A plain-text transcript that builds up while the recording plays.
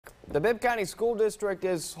The Bibb County School District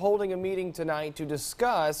is holding a meeting tonight to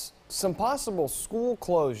discuss some possible school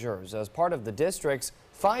closures as part of the district's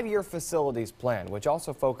 5-year facilities plan, which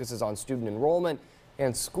also focuses on student enrollment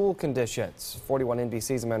and school conditions. 41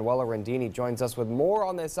 NBC's Emanuela Rendini joins us with more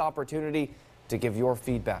on this opportunity to give your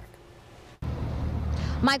feedback.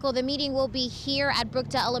 Michael, the meeting will be here at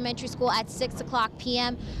Brookdale Elementary School at 6 o'clock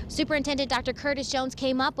p.m. Superintendent Dr. Curtis Jones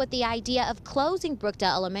came up with the idea of closing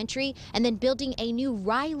Brookdale Elementary and then building a new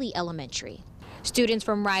Riley Elementary. Students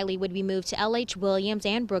from Riley would be moved to L.H. Williams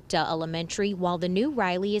and Brookdale Elementary while the new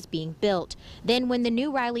Riley is being built. Then when the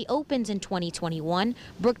new Riley opens in 2021,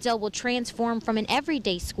 Brookdale will transform from an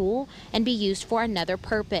everyday school and be used for another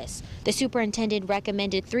purpose. The superintendent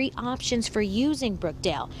recommended 3 options for using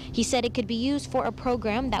Brookdale. He said it could be used for a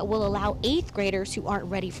program that will allow 8th graders who aren't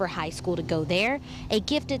ready for high school to go there, a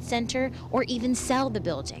gifted center, or even sell the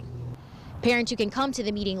building. Parents, you can come to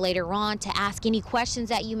the meeting later on to ask any questions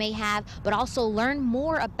that you may have, but also learn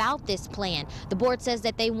more about this plan. The board says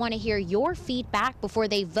that they want to hear your feedback before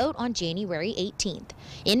they vote on January 18th.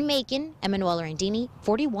 In Macon, Emanuela Rendini,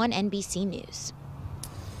 41 NBC News.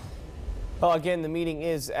 Well, again, the meeting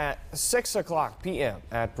is at 6 o'clock p.m.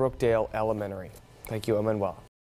 at Brookdale Elementary. Thank you, Emanuela.